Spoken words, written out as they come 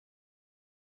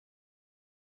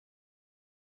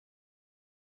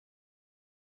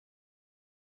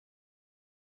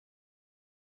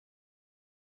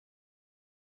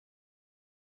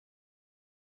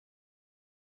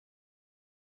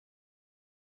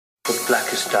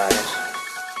blackest eyes,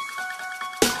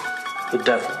 the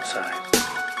devil's eyes,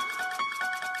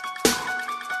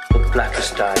 the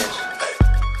blackest eyes,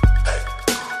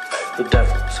 the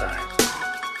devil's eyes.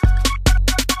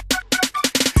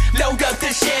 Load up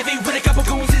the Chevy with a couple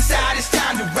goons inside, it's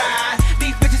time to ride.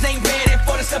 These bitches ain't ready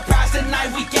for the surprise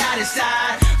tonight, we got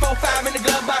inside. 4-5 in the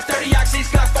glove box, 30 ox, 6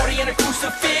 Glock 40 and a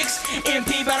crucifix.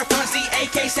 MP by the front seat,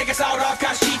 AK, second sawed off,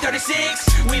 cost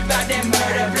G36. We bout that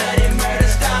murder, bloody murder,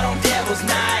 start on Devil's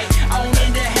Night. On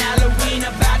into Halloween,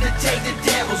 about to take the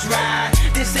devil's ride.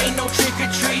 This ain't no trick or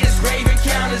treat, it's raving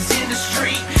counters in the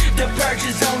street. The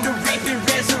purchase on the reaping,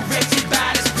 resurrected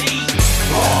by the speed.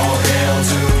 All hail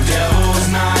to Devil's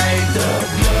Night, the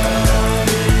blood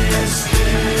is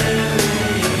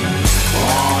spilling.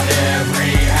 On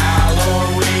every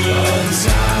Halloween,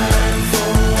 time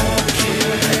for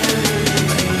killing.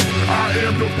 I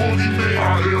am the boogeyman,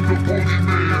 I am the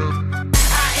boogeyman.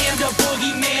 I am the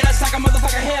boogeyman, I like a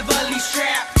motherfucker heavily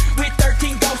strapped. With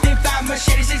 13 ghosts and 5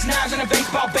 machetes, 6 knives and a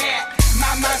baseball bat.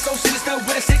 My mind's so sinister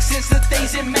with a sixth sense of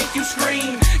things that make you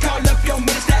scream. Call up your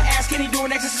minister, ask can he do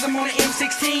an exorcism on an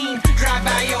M16. Drive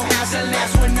by your house, the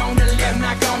last one on the left,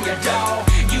 knock on your door.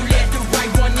 You let the right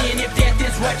one in if death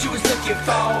is what you was looking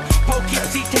for.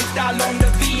 Poughkeepsie taped all on the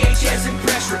VHS and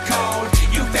press record.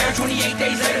 You found 28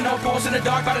 days later, no pulse in the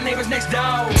dark by the neighbors next door.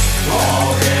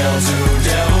 All hail to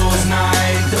Devil's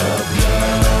Night, the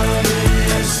blood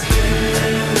is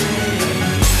spilling.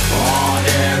 On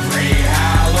every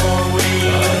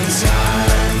Halloween,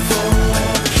 time for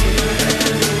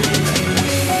killing.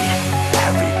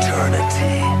 Have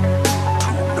eternity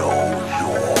to know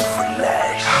your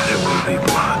flesh. There will be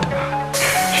blood.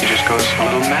 She just goes a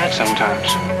little mad sometimes.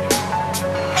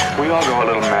 We all go a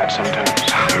little mad sometimes.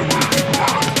 There will be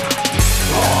blood.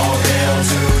 All hail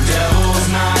to Devil's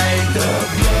Night, the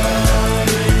blood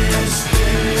is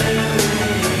spilling.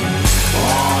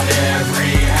 On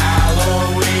every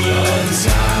Halloween,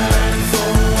 time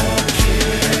for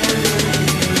killing.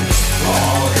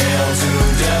 All hail to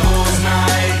Devil's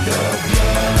Night, the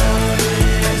blood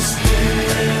is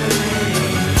spilling.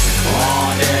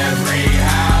 On every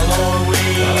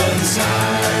Halloween,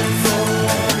 time for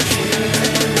killing.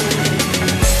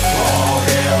 All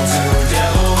hail to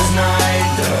Devil's Night,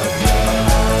 the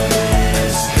blood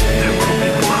is spilling. There will be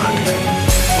blood.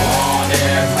 On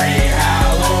every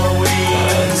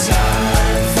Halloween,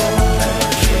 time for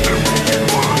killing.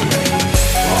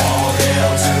 All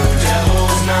hail to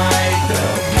Devil's Night, the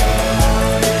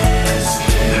blood is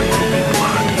spilling. There will be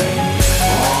blood.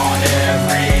 On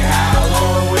every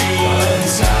Halloween,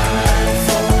 time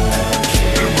for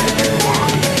killing.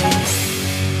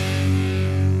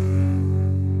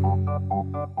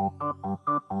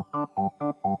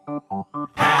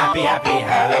 Happy, happy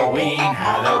Halloween,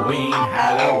 Halloween,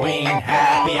 Halloween.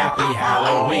 Happy, happy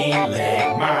Halloween,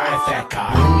 lick my fat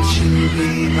cock. Won't you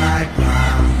be my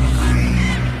prom queen?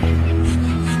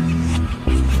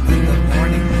 In the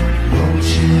morning, won't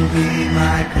you be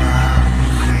my prom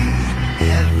queen?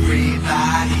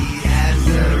 Everybody has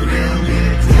a real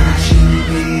good time. Won't you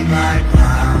be my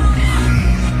prom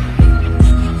queen?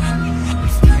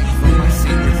 It's time for my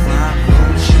secret prom.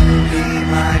 Won't you be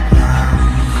my prom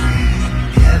queen?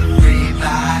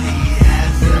 Everybody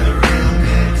has a real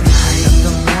good time. In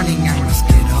the morning, I must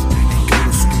get up and go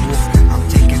to school. I'm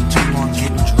taking too long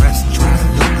getting dressed, trying to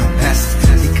look my best.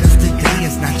 Because today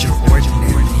is not your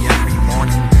ordinary every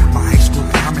morning. My high school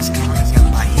prom is coming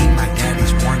up, I hate my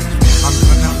daddy's warning. I'm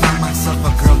gonna find myself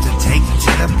a girl to take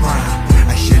to the prom.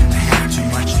 I shouldn't have too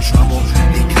much trouble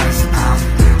because I'm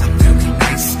very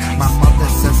nice. My mother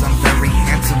says I'm very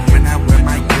handsome when I wear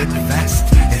my good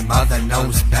vest, and mother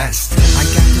knows best. I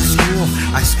got to school,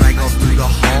 I straggle through the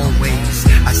hallways.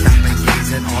 I stop and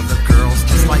gaze at all the girls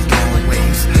just like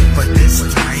always. But this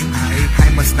time,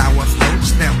 I must now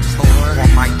approach them, or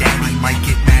my daddy might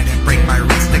get mad and break my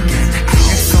wrist again.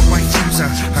 And so I choose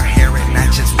her, her hair it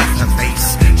matches with her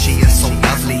face. She is so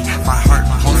lovely, my heart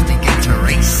pulse begin to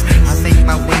race. I make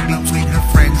my way between her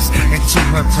friends into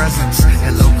her presence.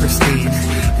 Hello Christine,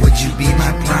 would you be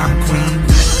my prom queen?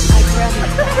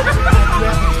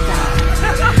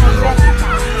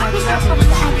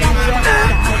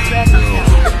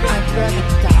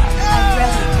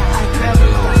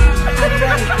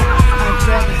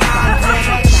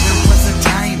 There was a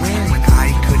time when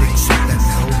I could accept a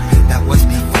no. That was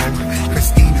before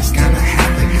Christina's gonna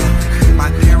have to go. My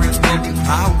parents will be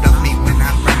proud of me when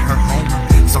I bring her home.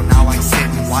 So now I sit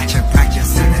and watch her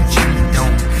practice in a gym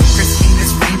dome.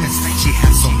 Christina's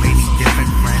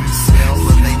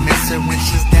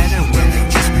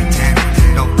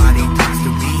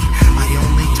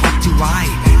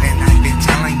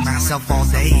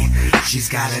She's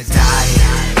gotta die.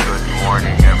 Good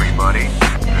morning, everybody.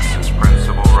 This is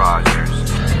Principal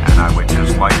Rogers, and I would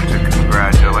just like to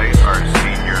congratulate our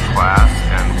senior class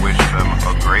and wish them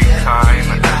a great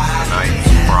time at tonight's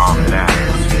prom dance.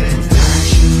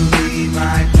 Won't you be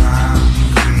my prom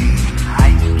queen?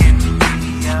 I can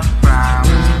be a prom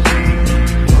queen.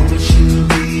 Won't you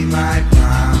be my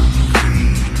prom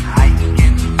queen? I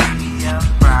can be a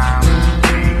prom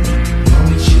queen.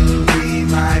 Won't you be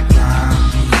my prom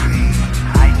queen?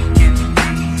 I can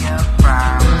be a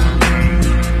prom queen.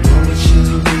 Won't you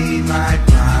be my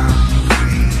prom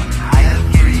queen?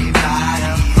 Everybody has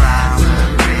a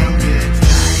real good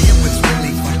time. It was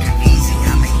really fucking easy.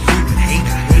 I mean, who would hate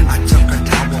her? I took her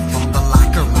towel from the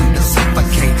locker room to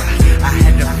suffocate her. I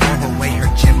had to throw away her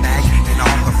gym bag and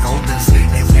all her folders.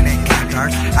 And when it got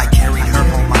dark, I carried her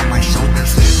home on my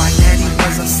shoulders. My daddy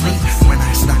was asleep when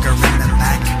I stuck her in the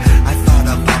back. I thought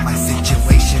about my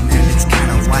situation and it's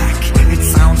kinda whack. It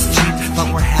sounds cheap,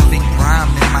 but we're having prom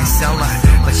in my cellar.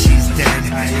 But she's dead,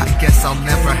 I guess I'll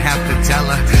never have to tell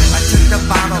her. I took the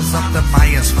bottles up to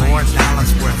Maya's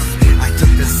 $4 worth. I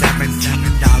took the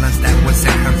 $17 that was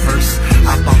in her purse.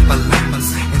 I bought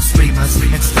balloons and streamers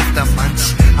and stuff to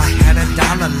munch. I had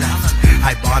 $1 left,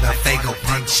 I bought a Faygo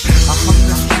punch. I hung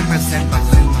the streamers and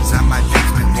balloons on my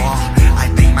basement wall. I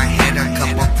made my head a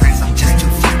couple prints, I'm just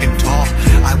too fucking tall.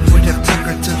 I would have took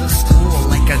her to the school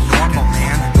like a normal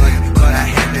man, but I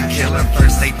had to kill her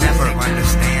first, they'd never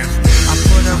understand. I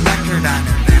put a record on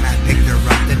her, then I picked her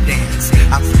up to dance.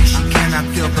 I pray she cannot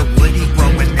feel the woody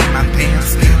growing in my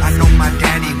pants. I know my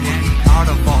daddy will be proud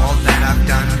of all that I've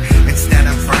done. Instead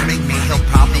of burning me, he'll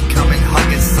probably come and hug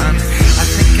his son. I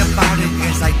think about it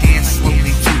as I dance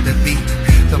slowly to the beat.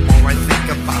 The more I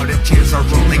think about it, tears are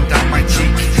rolling down my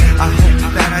cheek. I hope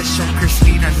that I show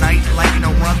Christine a night like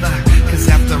no other, cause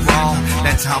after all,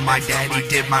 that's how my daddy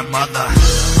did my mother.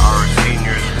 Our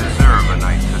seniors deserve a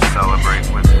night to celebrate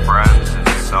with friends and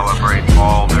celebrate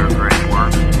all their great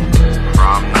work.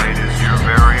 Prom night is your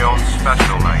very own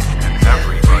special night, and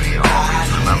everybody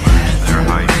always remembers their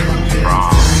high school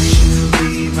prom. Won't you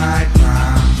be my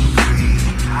prom queen?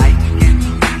 I can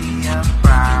be a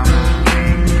prom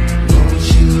queen. Won't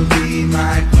you be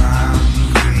my prom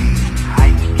queen? I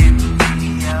can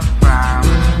be a prom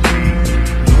queen.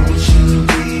 Won't you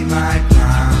be my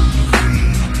prom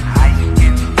queen? I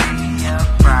can be a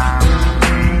prom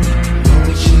queen.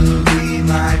 Won't you be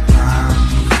my prom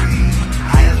queen?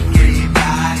 Everybody has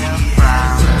a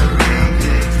real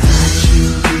good time. Won't you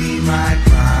be my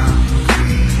prom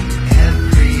queen?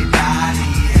 Everybody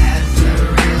has a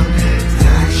real good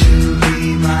time. Won't you be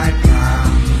my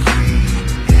prom queen?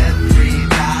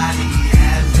 Everybody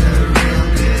has a real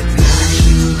good time. Won't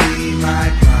you be my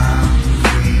prom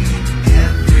queen?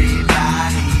 Everybody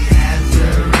has a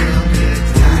real good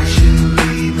time. Won't you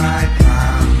be my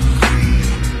prom queen?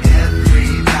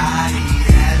 Everybody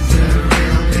has a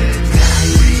real good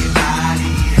time.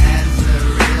 Everybody has a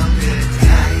real good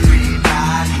time.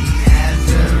 Everybody has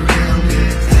a real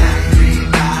good time. Everybody has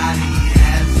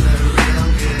a real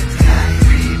good time. Everybody has a real good time.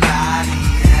 Everybody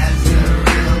has a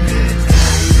real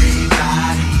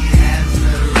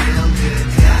good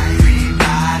time.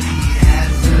 Everybody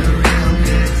has a real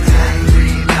good time.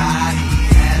 Everybody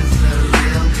has a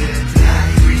real good time.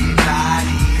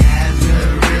 Everybody has a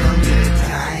real good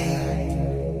time.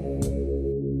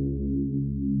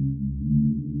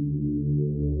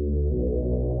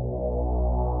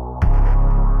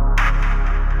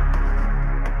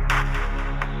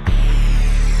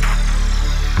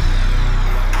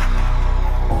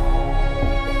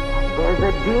 There's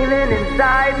a demon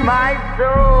inside my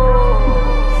soul.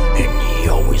 And he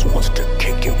always wants to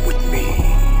kick it with me.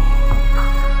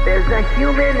 There's a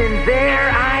human in there,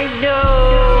 I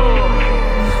know.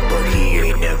 But he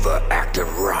ain't never acted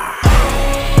right.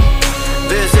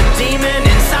 There's a demon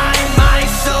inside my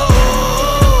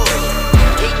soul.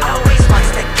 He always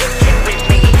wants to kick it with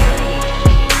me.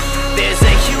 There's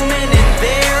a human in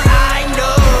there, I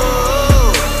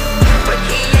know. But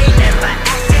he ain't never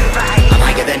acting right. I'm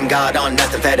higher than God on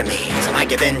methamphetamines. I'm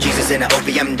higher than Jesus in an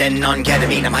opium den on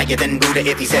ketamine. I'm higher than Buddha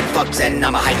if he said fuck Zen.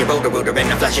 I'm a higher rotor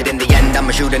and I flush it in the end. I'm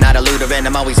a shooter, not a looter, and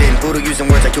I'm always in voodoo using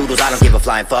words like toodles. I don't give a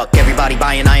flying fuck. Everybody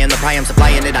buying, I am the pie, I'm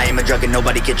supplying it. I am a drug and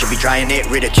nobody kid should be trying it.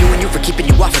 Ridiculing you for keeping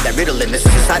you off of that Ritalin. This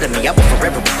is a side of me I will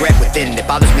forever regret within. It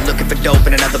bothers me looking for dope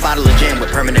and another bottle of gin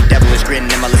with permanent devilish grin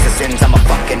and my list of sins. I'm a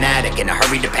fucking addict in a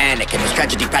hurry to panic, and this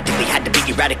tragedy practically had to be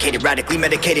eradicated. Radically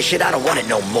medicated shit, I don't want it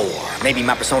no more. Maybe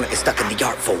my persona is stuck in the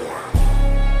art form.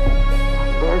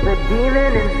 There's a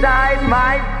demon inside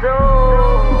my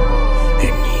soul.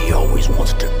 And he always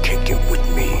wants to kick it with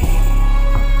me.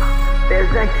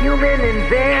 There's a human in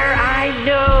there, I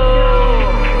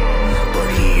know. But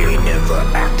he ain't never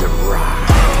acted right.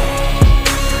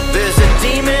 There's a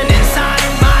demon inside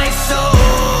my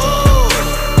soul.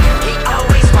 He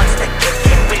always wants to kick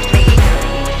it with me.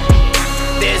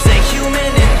 There's a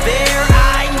human in there,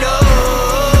 I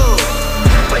know.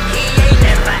 But he ain't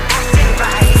never acting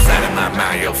right. Inside of my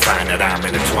mind you'll find that I'm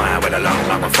intertwined with a long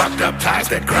and fucked up ties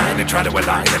that grind and try to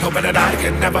align and hoping that I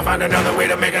can never find another way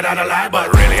to make it out alive.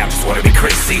 But really I just wanna be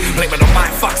crazy, blame it on my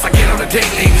fucks I get on a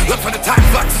daily. Look for the time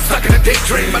flux, stuck in a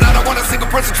daydream, but I don't want a single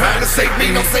person trying to save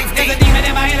me, no safety. There's a demon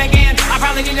in my head again. I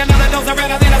probably need another dose of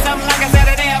Ritalin or something like a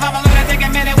Saturday. If I'm a lunatic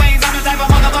in many ways, I'm the type of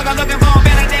motherfucker looking for a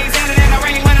better day. Standing in the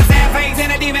rain with a sad face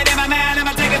and a demon in my mind.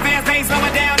 I'ma take it fast pace, slow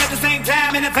it down at the same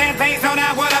time. In the fast pace, so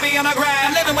now would I be on the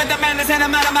grind? Living with the madness and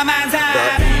I'm out of my mind's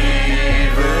eye.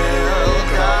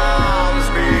 Calms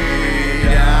me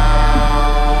down.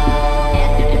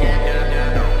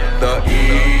 The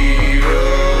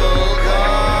evil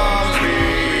calms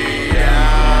me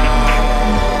down.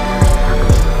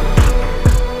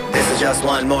 This is just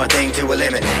one more thing to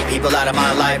eliminate. People out of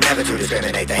my life, never to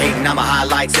discriminate. The hating on my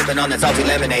highlight, sipping on that salty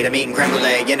lemonade. I'm eating creme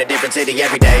brulee in a different city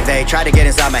every day. They try to get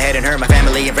inside my head and hurt my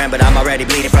family and friend, but I'm already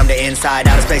bleeding from the inside.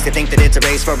 Out of space, they think that it's a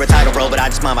race for a title role, but I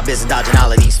just mind my business, dodging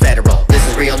all of these federal. This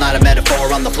is real, not a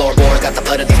metaphor on the floorboards. Got the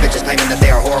blood of these bitches claiming that they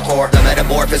are horrorcore. The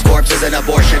metamorphosis corpse is an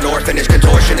abortion. Orphanage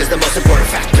contortion is the most important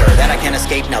factor that I can't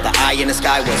escape. Now the eye in the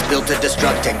sky was built to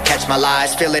destruct and catch my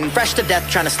lies. Feeling fresh to death,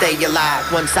 trying to stay alive.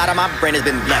 One side of my brain has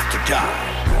been left to die.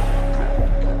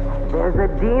 There's a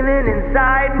demon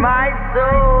inside my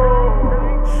soul.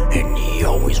 And he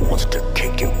always wants to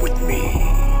kick it with me.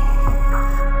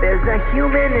 There's a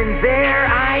human in there,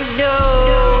 I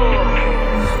know.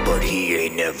 But he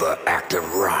ain't never acted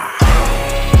right.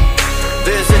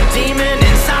 There's a demon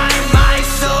inside my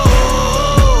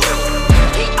soul.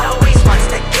 He always wants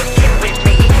to kick it with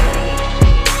me.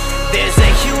 There's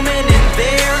a human in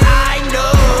there, I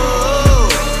know.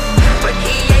 But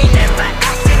he ain't never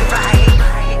acting right.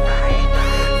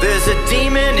 There's a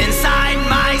demon inside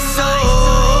my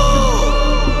soul.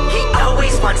 He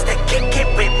always wants to kick it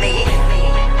with me.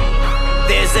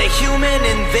 There's a human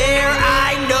in there,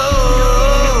 I know.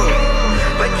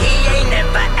 But he ain't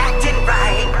never acting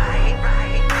right.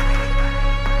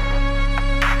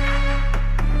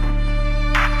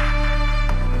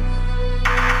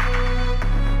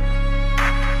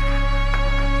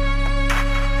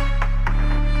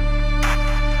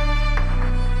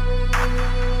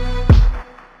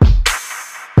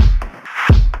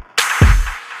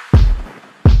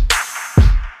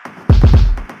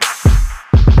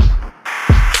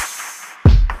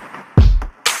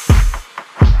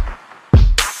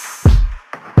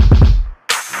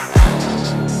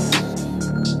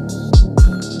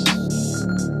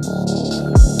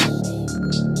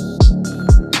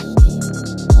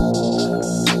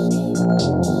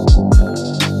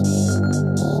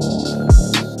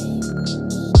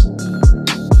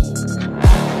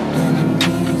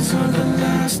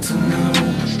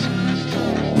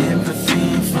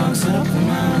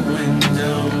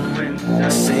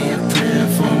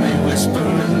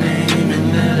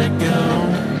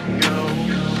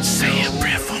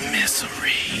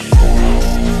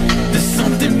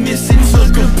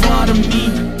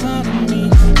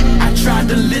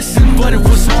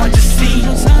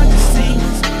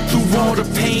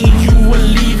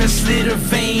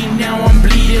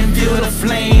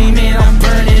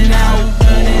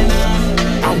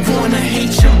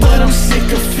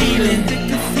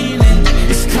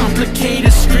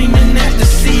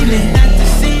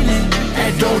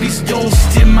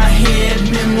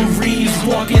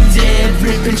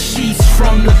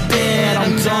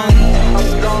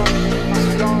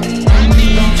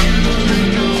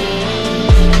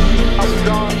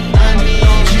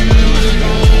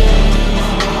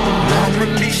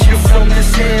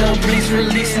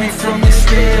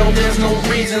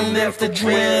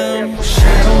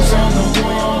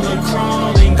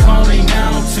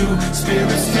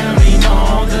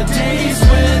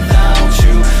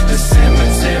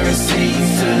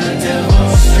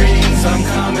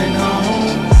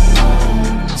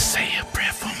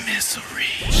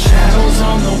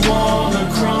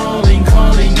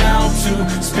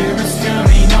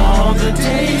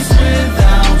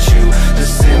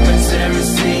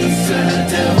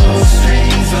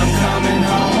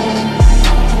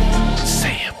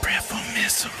 Say it.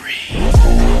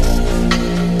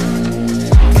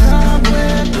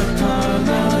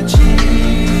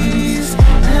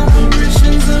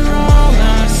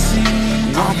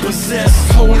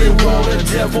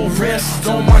 devil rests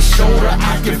on my shoulder.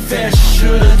 I confess,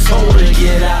 should've told her,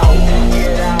 get out.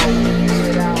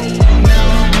 Now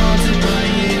I'm haunted by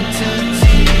entities,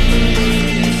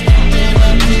 and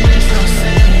my feelings no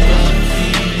sympathy.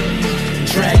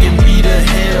 Dragging me to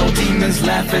hell, demons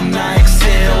laughing, I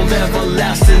exhale,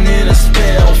 everlasting in a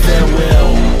spell.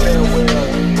 Farewell.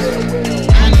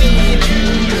 I need you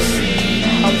to see.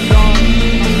 I'm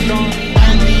done. I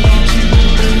need you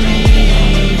to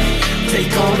leave.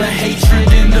 Take all the hatred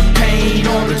and the pain,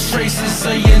 all the traces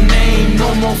of your name.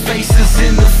 No more faces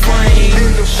in the frame.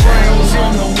 Shadows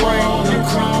on the wall, they're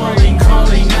crawling,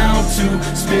 calling out to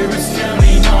spirits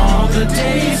counting all the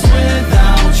days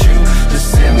without you. The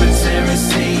cemetery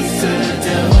sings to the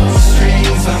devil's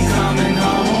strings. I'm coming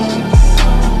home.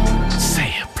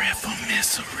 Say a prayer for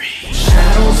misery.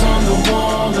 Shadows on the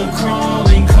wall, they're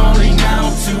crawling, calling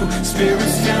out to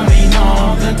spirits counting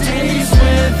all the days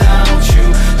without you.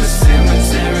 The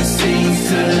cemetery sings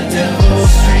to the devil's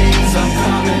strings. I'm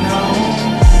coming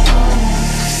home.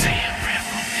 Say a prayer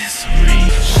for misery.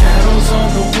 Shadows on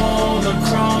the wall, they're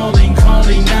crawling,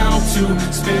 calling out to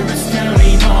spirits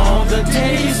counting all the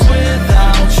days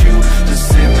without you. The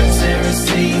cemetery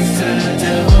sings to the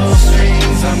devil's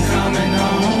strings. I'm coming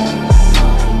home.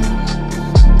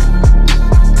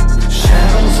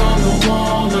 Shadows on the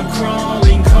wall, they're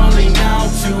crawling, calling out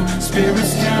to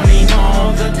spirits counting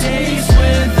all the days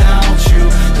without you.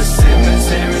 The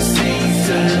cemetery sings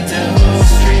to the devil's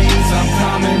strings. I'm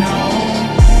coming home.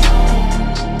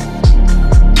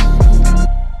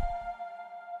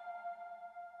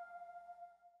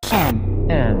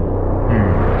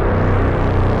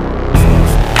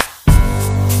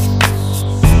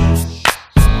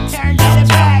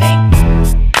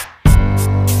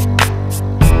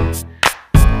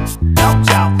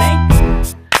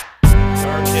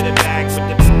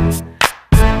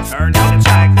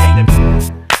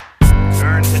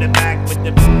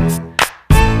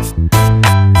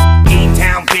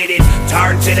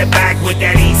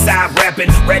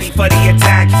 Ready for the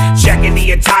attack, checking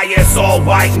the attire, it's all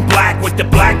white and black with the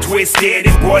black twisted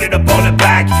embroidered up on the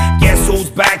back. Guess who's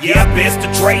back? Yep, it's the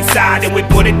Trade side, and we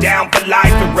put it down for life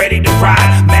and ready to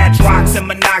ride. Matrox and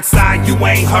monoxide, you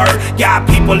ain't heard. Got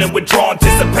people in withdrawal,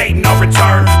 anticipating our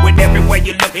return. When everywhere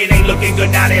you look, it ain't looking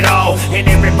good, not at all. And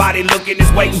everybody looking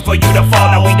is waiting for you to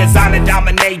fall. Now we design to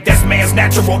dominate, that's man's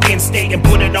natural instinct, and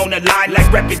put it on the line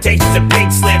like reputations and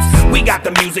pink slips. We got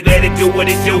the music, let it do what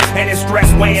it do, and it's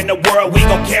stress way in the world. We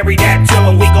gon' carry that too,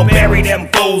 and we gon' bury them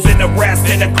fools in the rest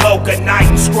in the cloak of night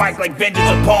and strike like vengeance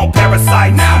upon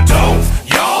parasite. Now don't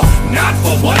y'all, not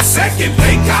for 1 second,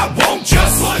 think I won't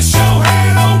just bust your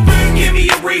head open. Give me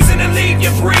a reason to leave you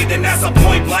breathing, that's a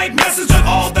point blank message to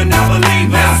all the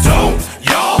non-believers. Now don't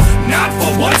y'all, not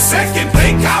for 1 second,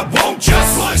 think I won't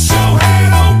just bust your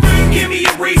head open. Give me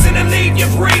a reason to leave you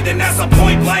breathing, that's a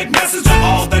point blank message to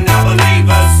all the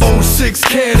non-believers. 06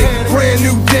 cannon, brand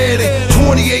new daddy,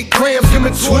 28 grams, give me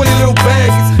 20 little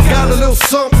baggies. Got a little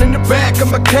something in the back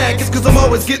of my khakis, cause I'm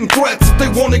always getting threats if they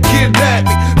wanna kidnap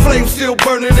me. Flames still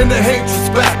burning and the hatred's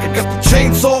back. I got the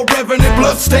chainsaw revving and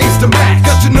blood stains to match.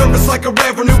 Got you nervous like a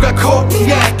reverend who got caught in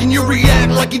the act, and you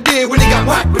react like he did when he got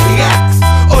whacked with the axe.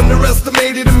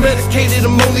 Underestimated and medicated,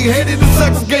 I'm only hated and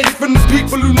segregated from the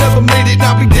people who never made it.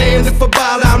 Now be damned if I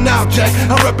bow down now, Jack.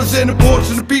 I represent a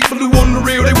portion of people who on the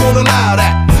real, they won't allow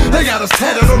that. They got us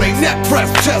tatted on their neck,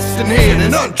 pressed, chest and head,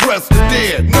 and undressed and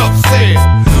dead. Enough said.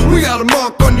 We got a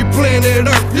mark on your planet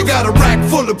Earth. You got a rack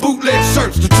full of bootleg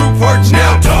shirts. The truth hurts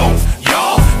now. Don't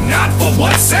y'all, not for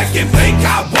 1 second, think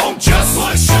I won't just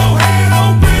bust your head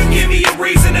open. Give me a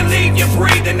reason to leave you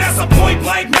breathing, that's a point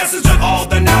blank message to all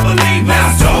the non-believers.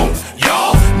 Now don't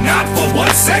y'all, not for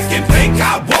 1 second, think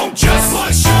I won't just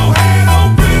bust your head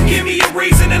open. Give me a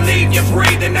reason to leave you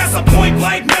breathing, that's a point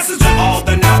blank message to all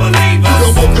the non-believers. You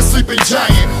don't woke the sleeping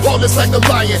giant, all this like a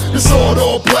lion. The sword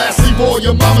all blast, leave all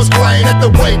your mamas crying at the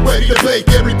wake, ready to bake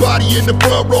everybody in the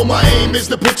front row. My aim is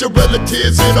to put your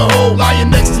relatives in a hole, lying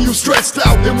next to you stretched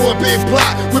out in one big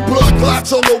plot, with blood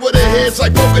clots all over their heads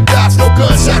like polka dots. No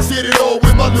gunshots, did it all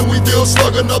with my Louisville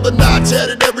slug. Another notch at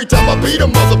it every time I beat a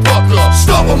motherfucker.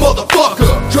 Stop a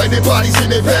motherfucker, draining bodies in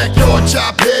their backyard,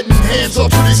 chop head and hands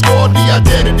off to they scored the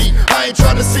identity. I ain't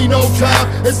trying to see no time,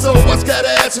 and so I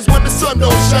scatter ashes when the sun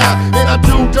don't shine. And I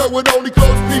do dirt with only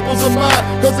close peoples of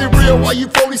mine, cause they real while you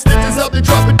phony stitches out there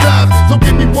dropping dimes. So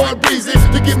give me one reason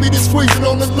to give me this squeezing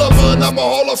on the lover, and I'ma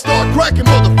all start cracking,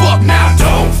 motherfucker. Now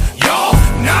don't y'all,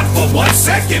 not for 1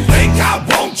 second, think I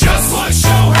won't just bust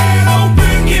your head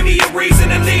open. Give me a reason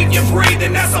to leave you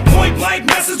breathing, that's a point blank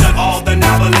message to all the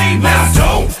non-believers. Now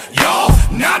don't y'all,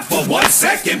 not for 1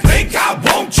 second, think I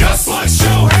won't just bust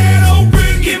your head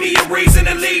open. Give me a reason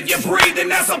to leave you breathing. breathing.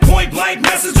 That's a point blank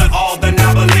message to all the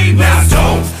non-believers. Now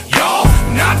don't y'all,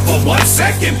 not for 1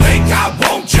 second, think I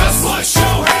won't just bust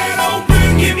your head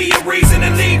open. Give me a reason to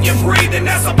leave you breathing.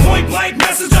 That's a point blank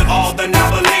message to all the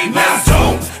non-believers. Now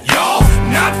don't y'all,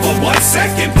 not for 1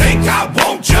 second, think I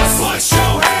won't just bust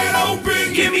your head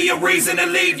open. Give me a reason to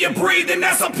leave you breathing.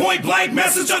 That's a point blank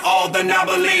message to all the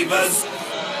non-believers.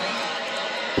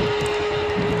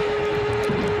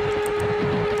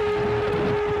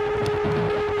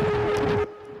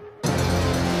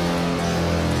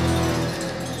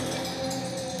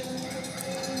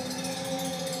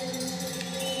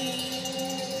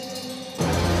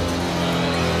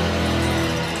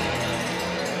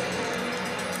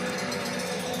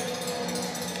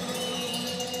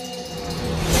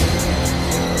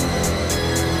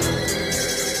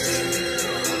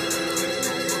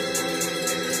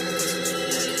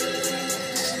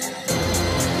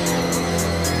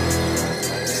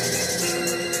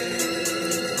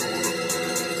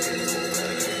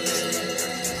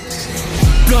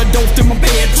 Blood oath in my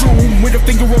bedroom with a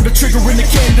finger on the trigger and the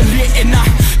candle lit, and I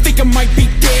think I might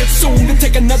be dead soon. To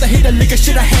take another hit of liquor,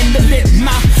 should I handle it?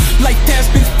 My life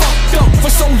has been fucked up for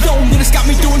so long that it's got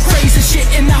me doing crazy shit,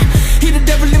 and I hear the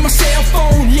devil in my cell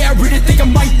phone. Yeah, I really think I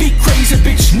might be crazy,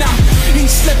 bitch. Nah,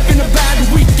 ain't slept in about a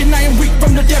week, and I am weak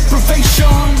from the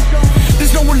deprivation.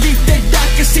 There's no relief that I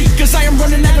can see, cause I am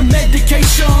running out of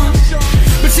medication.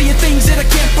 But seeing things that I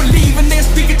can't believe, and they're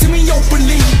speaking to me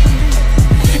openly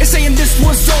and saying this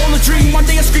was all a dream. One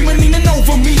day I'm screaming, leaning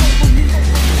over me.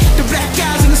 The black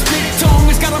eyes and the split tongue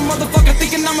has got a motherfucker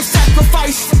thinking I'm a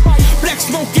sacrifice. Black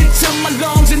smoke into my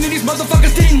lungs, and then these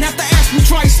motherfuckers didn't have to ask me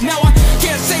twice. Now I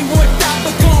can't say what I've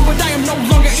become, but I am no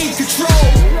longer in control.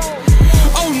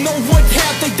 Oh no, what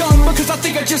have they done? Because I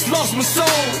think I just lost my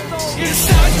soul.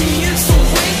 Inside me it's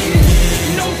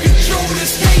awakened, no control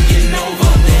is taking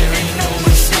over. There ain't no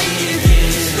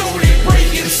mistaking, slowly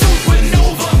breaking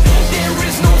supernova. There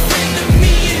is no friend of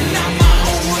me, and I'm my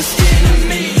own worst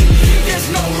enemy. There's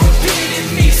no repeating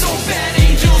me, so bad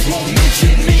angels won't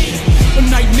mention me. A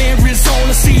nightmare is all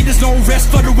I see. There's no rest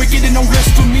for the wicked and no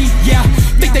rest for me. Yeah,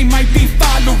 think they might be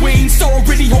following, so I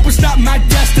really hope it's not my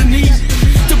destiny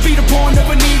to be the pawn of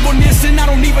an evilness, and I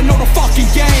don't even know the fucking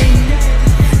game.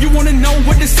 You wanna know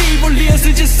what this evil is,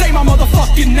 then just say my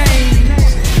motherfucking name.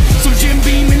 So Jim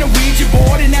Beam in a Ouija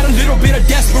board and add a little bit of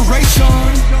desperation.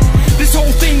 This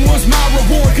whole thing was my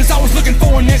reward, cause I was looking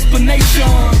for an explanation.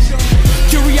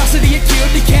 Curiosity, it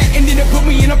killed the cat, and then it put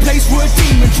me in a place where a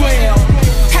demon dwell.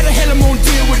 How the hell I'm gonna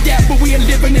deal with that, but we are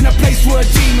living in a place where a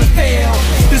demon fell.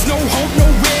 There's no hope,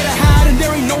 nowhere to hide, and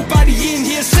there ain't nobody in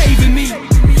here saving me.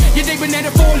 Yeah, they've been at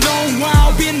it for a long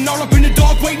while, been all up in the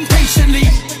dark, waiting patiently.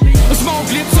 A small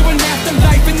glimpse of an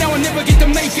afterlife, and now I never get to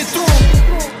make it through.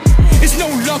 It's no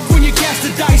luck when you cast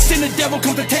the dice and the devil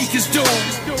comes to take his doom.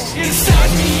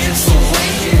 Inside me it's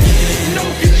awakened, no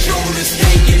control is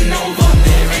taking over.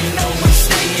 There ain't no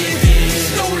mistaking,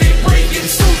 slowly breaking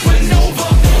supernova.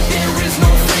 There is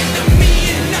no friend of me,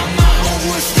 and I'm my own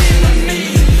worst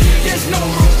enemy. There's no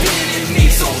repeating me,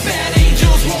 so bad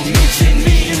angels won't mention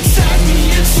me. Inside me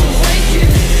it's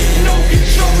awakened, no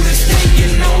control is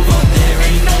taking over. There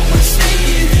ain't no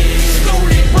mistaking,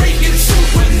 slowly breaking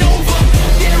supernova.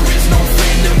 There is no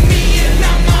friend of me, and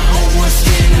I'm my own worst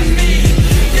enemy.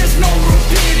 There's no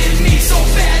repeating me, so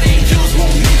bad angels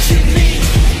won't mention me.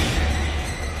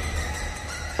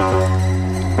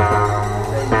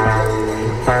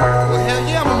 Well, hell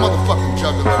yeah, I'm a motherfucking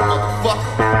juggler, motherfucker.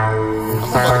 I'm a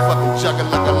motherfucking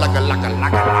juggler,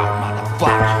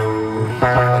 motherfucker.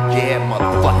 Yeah,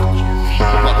 motherfucker.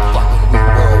 Motherfucker, we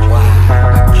worldwide.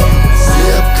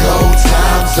 Zip code,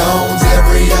 time zones,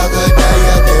 every other day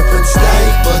a different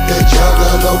state, but the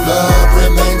juggalo love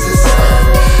remains the same.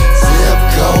 Zip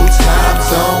code, time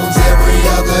zones, every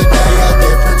other day a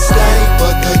different state,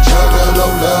 but the juggalo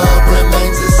love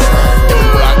remains the same.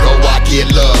 Everywhere I go, I get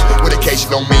love, with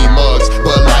occasional mean mugs,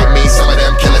 but like me, some of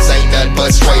them killers ain't nothing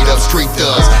but straight up street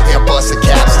thugs. Hair busting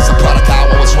caps, it's a product I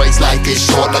was raised like this,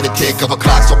 short like the tick of a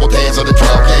clock, so both hands on the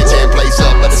drum, can't jam plays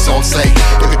up, let the song say.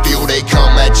 If you feel they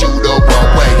come at you the wrong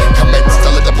way, come at the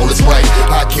still let the bullets spray.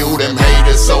 I kill them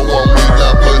haters, so on me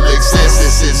love will exist.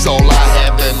 This is all I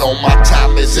have, and all my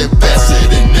time is invested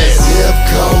in this. Zip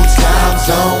codes, time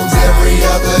zones, every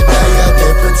other day a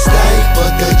different state,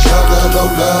 but the juggalo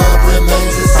love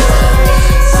remains the same.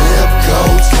 Zip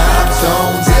codes, time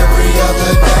zones, every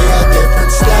other day a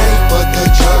different state, but the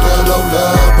juggalo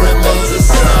love remains the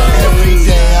same. Every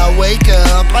day I wake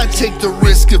up, I take the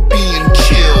risk of being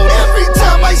killed. Every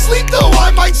time I sleep though,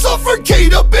 I might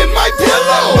suffocate up in my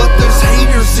pillow. But there's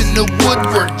haters in the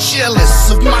woodwork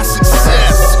jealous of my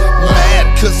success, mad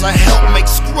cause I help make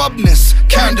scrubs scrubness,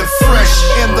 kinda fresh.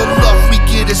 And the love we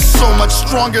get is so much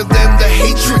stronger than the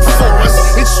hatred for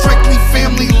us. It's strictly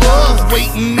family love,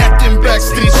 waiting at them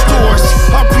backstage doors.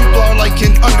 Our people are like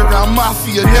an underground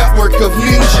mafia network of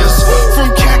ninjas. From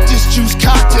cactus juice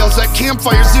cocktails at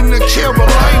campfires in the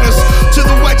Carolinas to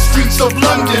the wet streets of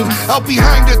London, out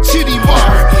behind a titty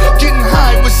bar, getting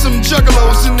high with some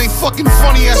juggalos in they fucking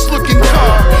funny ass looking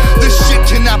car. This shit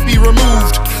cannot be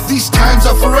removed, these times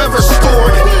are forever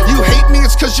stored. You hate me,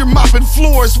 it's cause you're mopping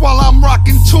floors while I'm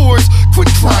rocking tours. Quit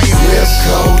crying. Zip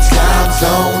codes, time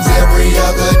zones, every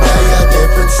other day a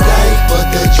different state, but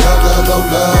the juggalo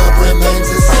love remains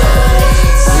the same.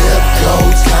 Zip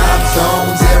codes, time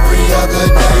zones, every other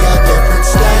day a different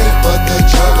state, but the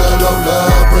juggalo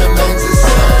love remains the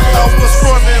same. I was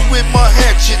running with my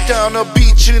hatchet down a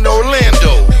beach in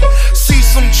Orlando. See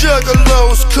some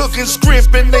juggalos cooking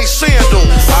shrimp in they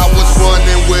sandals. I was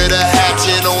running with a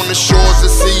hatchet on the shores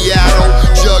of Seattle.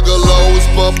 Juggalos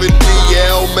bumping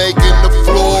DL, making the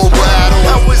floor rattle.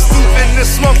 I was deep in the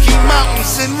Smoky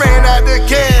Mountains and ran out of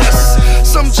gas.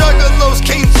 Some juggalos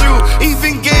came through,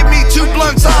 even gave me 2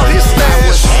 blunts out his I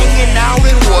was stash. hanging out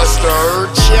in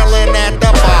Worcester, chilling at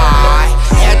the bar.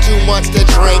 Had too much to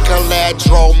drink, a lad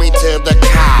drove me to the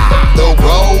car. The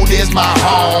road is my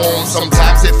home,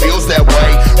 sometimes it feels that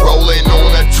way. Rolling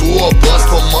on a tour bus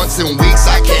for months and weeks,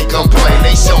 I can't complain.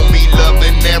 They show me love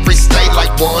in every state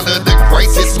like one of the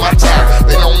greats. It's my time,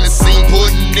 been on the scene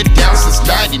putting it down since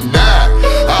 99.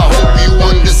 I hope you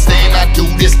understand I do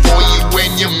this for you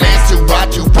and your man. To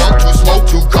ride, to bump, to smoke,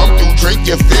 to come through, drink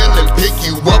your fill and pick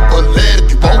you up a lead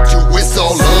if you want to. It's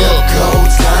all love. Zip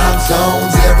codes, time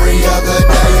zones, every other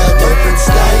day a different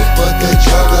state, but the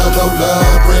juggalo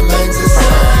love remains the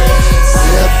same.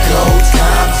 Zip codes,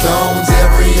 time zones,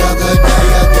 every other day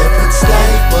a different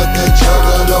state, but the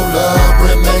juggalo love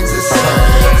remains the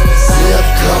same. Zip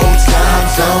codes, time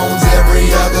zones, every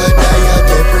other day a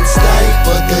different state,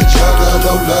 but the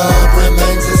juggalo love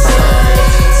remains the same.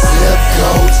 Zip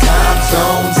codes, time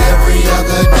zones, every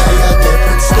other day a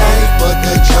different state, but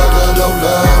the juggalo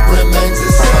love remains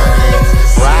the same.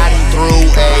 Riding through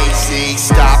AZ,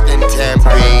 stopped in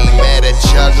Tempe, met a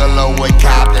juggalo and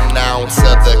copped an ounce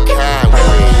of the kind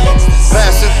weed.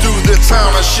 Passing through the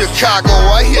town of Chicago,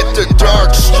 I hit the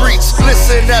dark streets.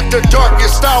 Listen at the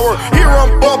darkest hour, here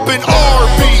I'm bumping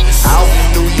R-beats. Out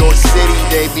in New York City,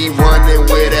 they be running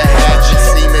with a hatchet.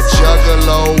 Seen a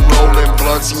juggalo rolling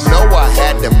blunts, you know I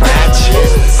had to match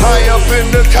it. High up in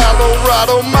the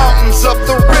Colorado mountains, up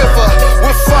the river,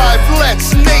 with 5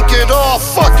 lets naked, all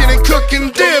fucking and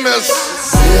cooking dinners.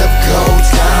 Zip codes,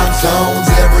 time zones,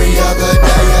 every other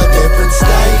day a different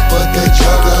state, but the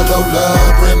juggalo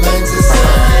love remains the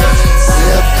same.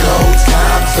 Zip codes,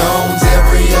 time zones,